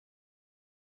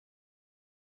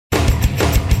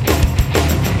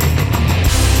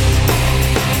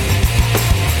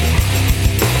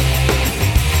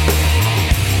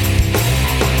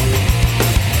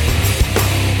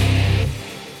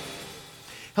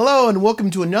Hello and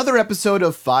welcome to another episode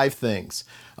of 5 Things,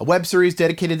 a web series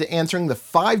dedicated to answering the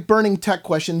 5 burning tech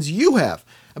questions you have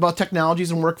about technologies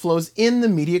and workflows in the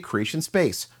media creation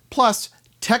space, plus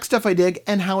tech stuff I dig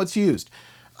and how it's used.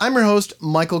 I'm your host,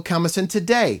 Michael Kempis, and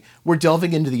today we're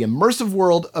delving into the immersive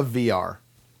world of VR.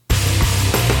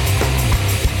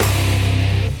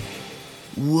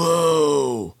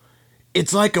 Whoa!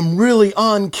 It's like I'm really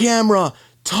on camera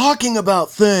talking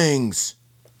about things!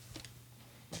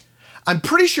 I'm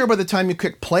pretty sure by the time you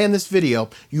click play on this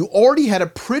video, you already had a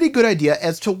pretty good idea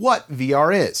as to what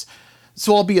VR is.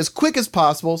 So I'll be as quick as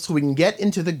possible so we can get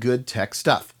into the good tech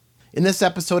stuff. In this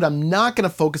episode, I'm not going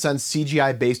to focus on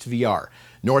CGI-based VR,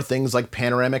 nor things like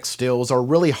panoramic stills or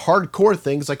really hardcore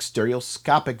things like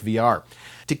stereoscopic VR.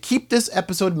 To keep this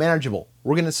episode manageable,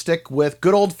 we're going to stick with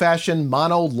good old-fashioned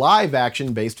mono live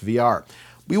action-based VR.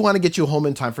 We want to get you home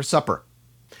in time for supper.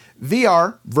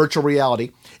 VR, virtual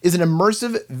reality, is an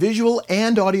immersive visual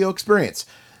and audio experience,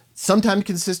 sometimes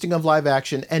consisting of live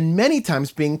action and many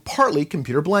times being partly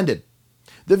computer blended.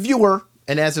 The viewer,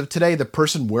 and as of today the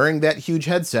person wearing that huge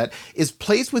headset, is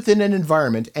placed within an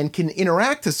environment and can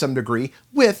interact to some degree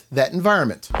with that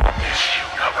environment. This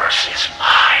universe is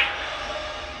mine.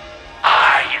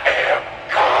 I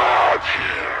am God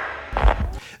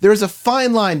here. There is a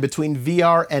fine line between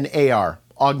VR and AR,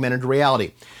 augmented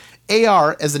reality.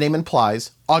 AR, as the name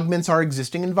implies, augments our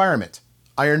existing environment.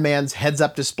 Iron Man's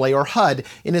heads-up display or HUD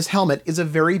in his helmet is a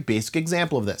very basic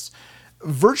example of this.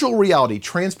 Virtual reality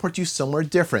transports you somewhere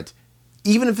different,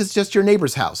 even if it's just your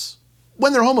neighbor's house.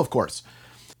 When they're home, of course.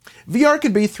 VR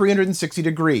can be 360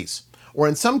 degrees, or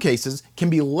in some cases, can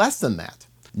be less than that.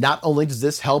 Not only does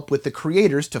this help with the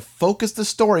creators to focus the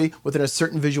story within a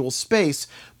certain visual space,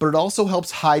 but it also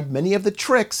helps hide many of the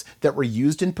tricks that were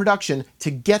used in production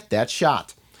to get that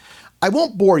shot. I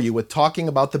won't bore you with talking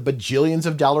about the bajillions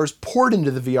of dollars poured into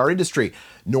the VR industry,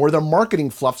 nor the marketing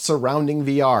fluff surrounding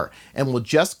VR, and we'll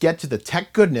just get to the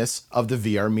tech goodness of the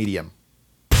VR medium.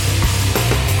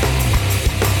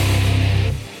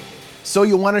 So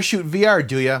you want to shoot VR,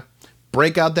 do ya?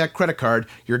 Break out that credit card.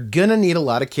 You're gonna need a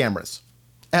lot of cameras.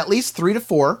 At least 3 to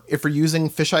 4 if you're using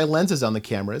fisheye lenses on the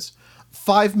cameras,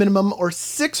 5 minimum or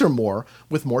 6 or more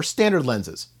with more standard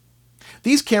lenses.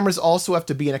 These cameras also have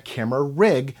to be in a camera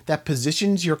rig that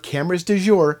positions your cameras de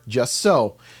jour just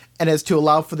so, and as to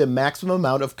allow for the maximum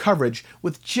amount of coverage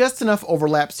with just enough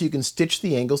overlap so you can stitch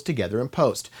the angles together in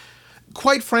post.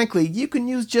 Quite frankly, you can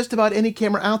use just about any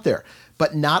camera out there,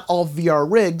 but not all VR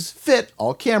rigs fit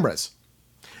all cameras.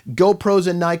 GoPros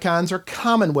and Nikons are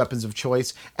common weapons of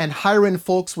choice, and higher-end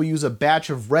folks will use a batch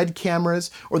of Red cameras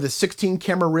or the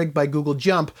 16-camera rig by Google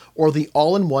Jump or the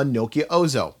all-in-one Nokia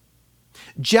Ozo.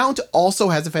 Jount also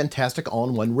has a fantastic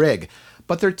all-in-one rig,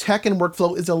 but their tech and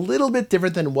workflow is a little bit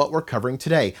different than what we're covering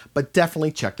today, but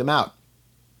definitely check them out.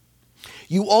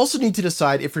 You also need to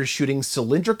decide if you're shooting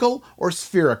cylindrical or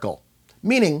spherical,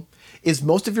 meaning, is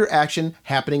most of your action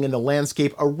happening in the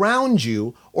landscape around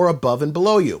you or above and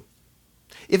below you?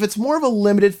 If it's more of a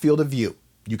limited field of view,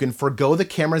 you can forego the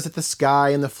cameras at the sky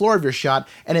and the floor of your shot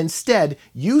and instead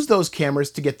use those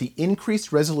cameras to get the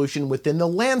increased resolution within the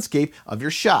landscape of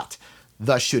your shot,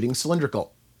 thus shooting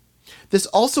cylindrical. This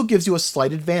also gives you a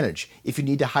slight advantage if you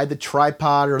need to hide the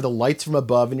tripod or the lights from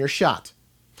above in your shot.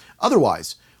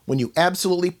 Otherwise, when you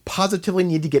absolutely positively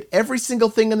need to get every single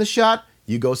thing in the shot,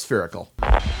 you go spherical.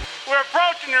 We're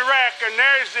approaching the wreck and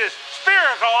there's this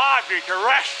spherical object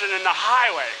resting in the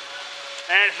highway.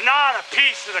 And it's not a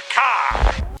piece of the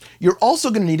car. You're also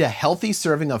going to need a healthy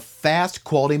serving of fast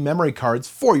quality memory cards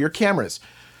for your cameras.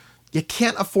 You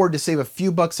can't afford to save a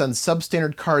few bucks on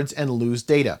substandard cards and lose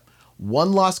data.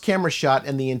 One lost camera shot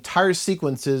and the entire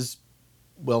sequence is,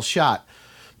 well, shot.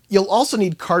 You'll also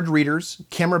need card readers,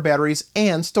 camera batteries,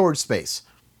 and storage space.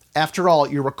 After all,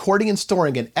 you're recording and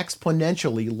storing an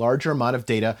exponentially larger amount of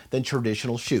data than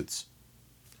traditional shoots.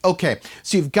 Okay,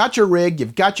 so you've got your rig,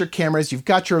 you've got your cameras, you've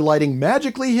got your lighting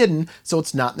magically hidden so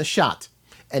it's not in the shot.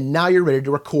 And now you're ready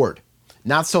to record.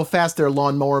 Not so fast there,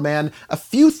 lawnmower man. A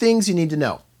few things you need to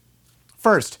know.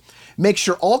 First, make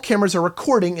sure all cameras are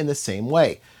recording in the same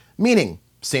way, meaning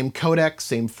same codec,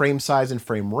 same frame size and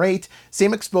frame rate,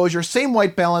 same exposure, same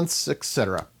white balance,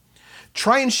 etc.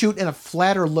 Try and shoot in a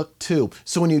flatter look too,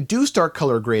 so when you do start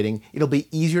color grading, it'll be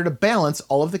easier to balance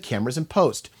all of the cameras in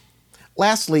post.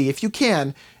 Lastly, if you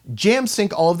can, jam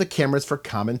sync all of the cameras for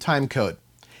common timecode.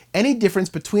 Any difference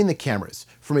between the cameras,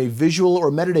 from a visual or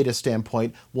metadata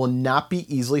standpoint, will not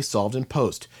be easily solved in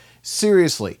post.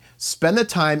 Seriously, spend the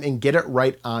time and get it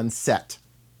right on set.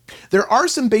 There are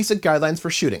some basic guidelines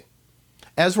for shooting.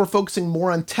 As we're focusing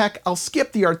more on tech, I'll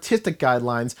skip the artistic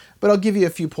guidelines, but I'll give you a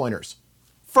few pointers.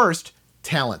 First,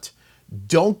 talent.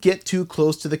 Don't get too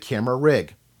close to the camera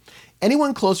rig.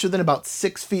 Anyone closer than about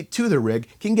 6 feet to the rig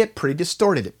can get pretty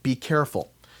distorted. Be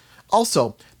careful.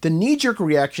 Also, the knee-jerk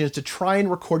reaction is to try and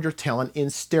record your talent in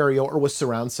stereo or with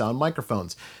surround sound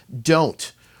microphones.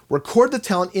 Don't. Record the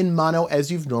talent in mono as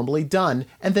you've normally done,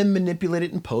 and then manipulate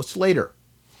it in post later.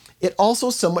 It also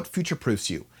somewhat future-proofs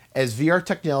you, as VR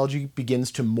technology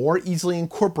begins to more easily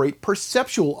incorporate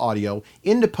perceptual audio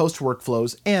into post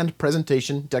workflows and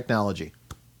presentation technology.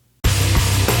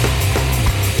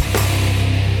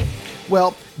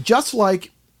 Well, just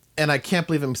like, and I can't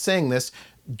believe I'm saying this,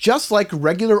 just like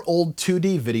regular old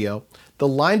 2D video, the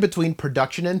line between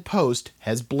production and post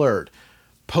has blurred.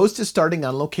 Post is starting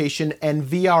on location, and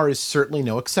VR is certainly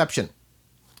no exception.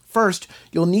 First,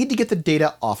 you'll need to get the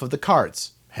data off of the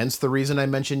cards, hence the reason I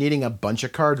mentioned needing a bunch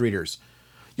of card readers.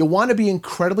 You'll want to be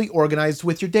incredibly organized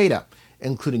with your data,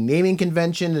 including naming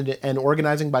convention and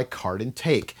organizing by card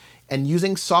intake, and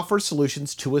using software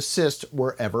solutions to assist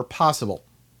wherever possible.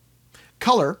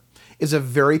 Color is a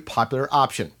very popular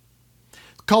option.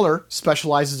 Color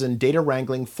specializes in data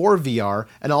wrangling for VR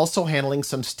and also handling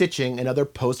some stitching and other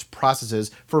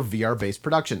post-processes for VR-based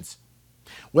productions.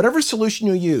 Whatever solution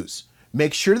you use,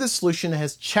 make sure the solution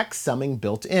has checksumming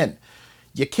built in.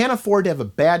 You can't afford to have a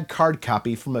bad card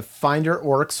copy from a Finder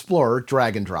or Explorer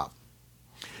drag and drop.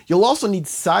 You'll also need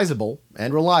sizable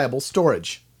and reliable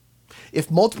storage.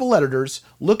 If multiple editors,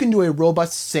 look into a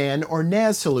robust SAN or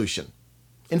NAS solution.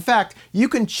 In fact, you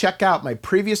can check out my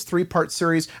previous 3-part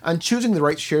series on choosing the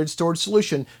right shared storage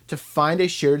solution to find a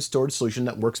shared storage solution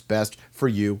that works best for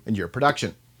you and your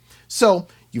production. So,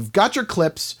 you've got your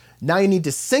clips, now you need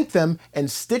to sync them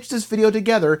and stitch this video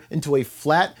together into a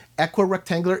flat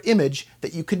equirectangular image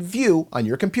that you can view on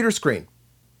your computer screen.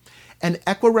 An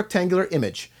equirectangular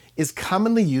image is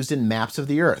commonly used in maps of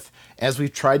the Earth, as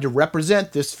we've tried to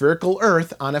represent this spherical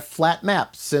Earth on a flat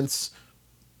map since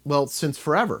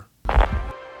forever.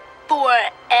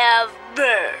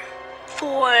 Forever.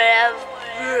 Forever.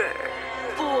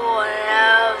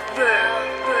 Forever.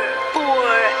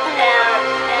 Forever.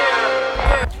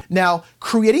 Now,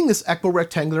 creating this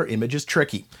equirectangular image is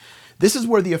tricky. This is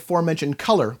where the aforementioned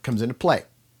color comes into play.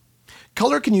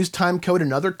 Color can use timecode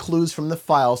and other clues from the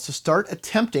files to start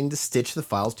attempting to stitch the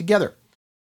files together.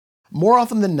 More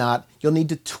often than not, you'll need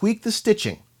to tweak the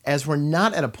stitching, as we're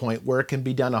not at a point where it can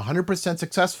be done 100%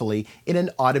 successfully in an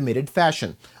automated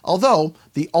fashion, although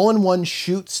the all-in-one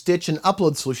shoot, stitch, and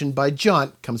upload solution by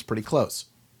Jaunt comes pretty close.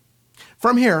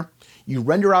 From here, you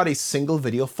render out a single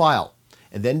video file,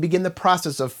 and then begin the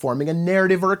process of forming a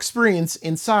narrative or experience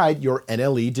inside your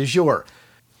NLE du jour.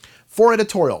 For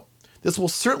editorial, this will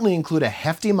certainly include a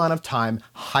hefty amount of time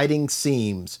hiding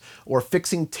seams, or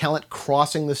fixing talent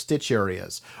crossing the stitch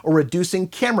areas, or reducing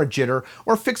camera jitter,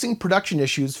 or fixing production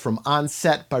issues from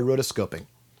on-set by rotoscoping.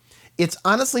 It's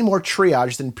honestly more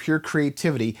triage than pure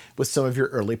creativity with some of your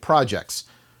early projects,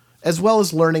 as well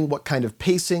as learning what kind of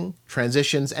pacing,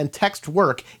 transitions, and text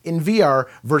work in VR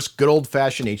versus good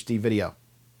old-fashioned HD video.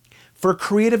 For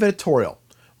creative editorial,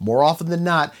 more often than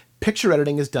not, picture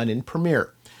editing is done in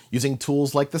Premiere, using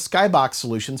tools like the Skybox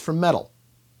solutions from Metal.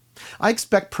 I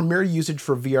expect Premiere usage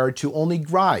for VR to only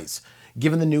rise,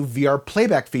 given the new VR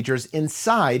playback features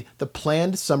inside the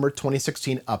planned summer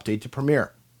 2016 update to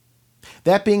Premiere.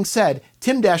 That being said,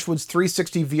 Tim Dashwood's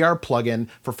 360 VR plugin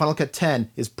for Final Cut 10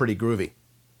 is pretty groovy.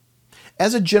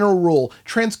 As a general rule,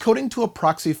 transcoding to a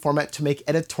proxy format to make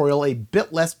editorial a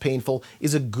bit less painful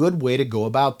is a good way to go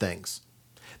about things.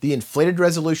 The inflated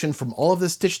resolution from all of the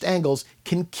stitched angles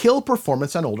can kill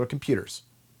performance on older computers.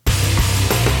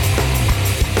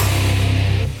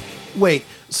 Wait,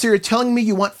 so you're telling me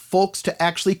you want folks to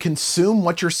actually consume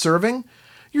what you're serving?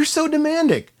 You're so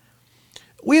demanding.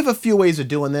 We have a few ways of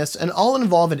doing this, and all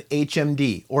involve an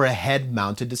HMD, or a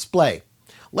head-mounted display.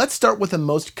 Let's start with the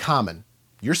most common,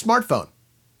 your smartphone.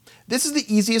 This is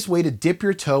the easiest way to dip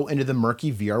your toe into the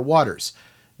murky VR waters.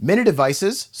 Many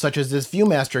devices, such as this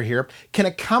Viewmaster here, can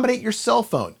accommodate your cell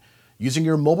phone, using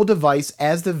your mobile device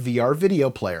as the VR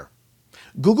video player.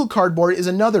 Google Cardboard is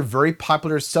another very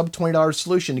popular sub-$20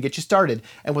 solution to get you started,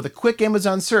 and with a quick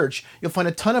Amazon search, you'll find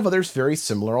a ton of others very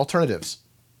similar alternatives.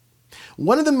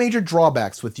 One of the major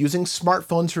drawbacks with using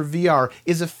smartphones for VR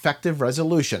is effective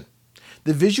resolution.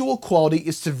 The visual quality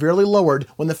is severely lowered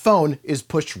when the phone is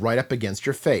pushed right up against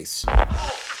your face. In the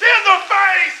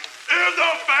face! In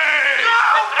the face!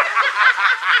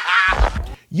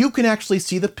 You can actually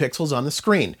see the pixels on the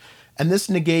screen, and this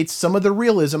negates some of the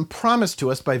realism promised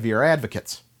to us by VR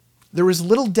advocates. There is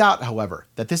little doubt, however,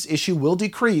 that this issue will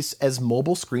decrease as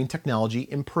mobile screen technology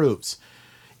improves.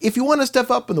 If you want to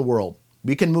step up in the world,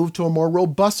 we can move to a more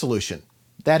robust solution.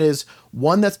 That is,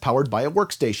 one that's powered by a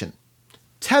workstation.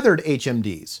 Tethered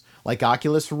HMDs, like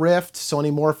Oculus Rift,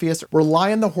 Sony Morpheus,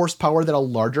 rely on the horsepower that a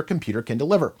larger computer can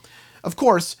deliver. Of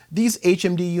course, these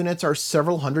HMD units are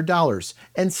several $100s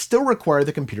and still require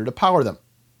the computer to power them.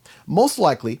 Most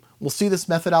likely, we'll see this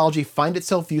methodology find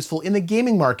itself useful in the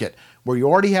gaming market, where you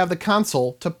already have the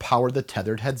console to power the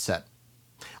tethered headset.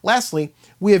 Lastly,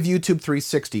 we have YouTube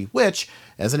 360, which,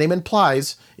 as the name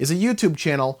implies, is a YouTube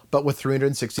channel but with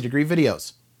 360-degree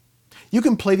videos. You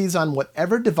can play these on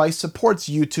whatever device supports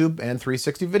YouTube and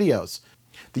 360 videos.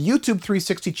 The YouTube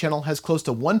 360 channel has close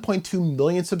to 1.2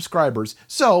 million subscribers,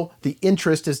 so the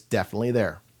interest is definitely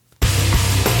there.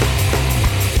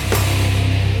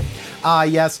 Ah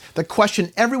yes, the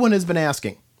question everyone has been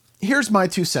asking. Here's my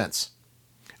 2 cents.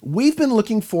 We've been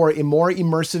looking for a more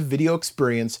immersive video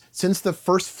experience since the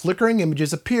first flickering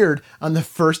images appeared on the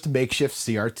first makeshift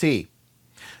CRT.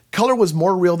 Color was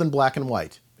more real than black and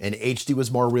white, and HD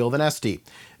was more real than SD.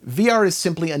 VR is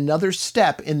simply another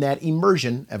step in that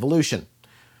immersion evolution.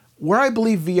 Where I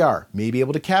believe VR may be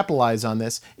able to capitalize on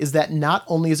this is that not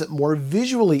only is it more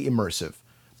visually immersive,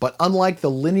 but unlike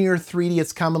the linear 3D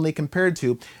it's commonly compared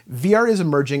to, VR is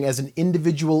emerging as an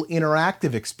individual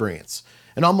interactive experience,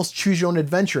 an almost choose-your-own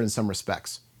adventure in some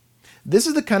respects. This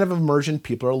is the kind of immersion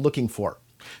people are looking for.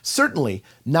 Certainly,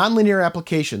 nonlinear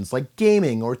applications like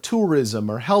gaming or tourism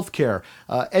or healthcare,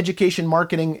 education,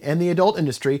 marketing, and the adult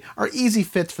industry are easy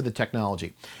fits for the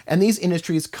technology, and these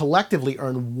industries collectively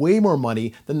earn way more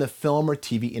money than the film or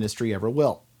TV industry ever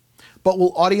will. But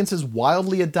will audiences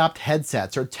wildly adopt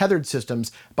headsets or tethered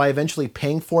systems by eventually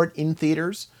paying for it in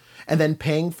theaters, and then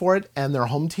paying for it on their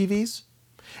home TVs?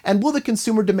 And will the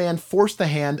consumer demand force the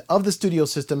hand of the studio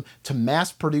system to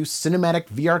mass-produce cinematic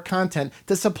VR content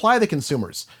to supply the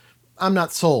consumers? I'm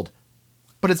not sold.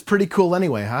 But it's pretty cool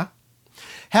anyway, huh?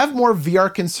 Have more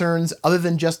VR concerns other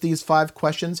than just these 5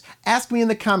 questions? Ask me in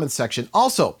the comments section.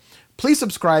 Also, please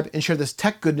subscribe and share this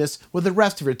tech goodness with the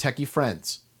rest of your techie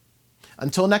friends.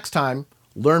 Until next time,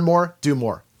 learn more, do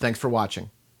more. Thanks for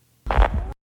watching.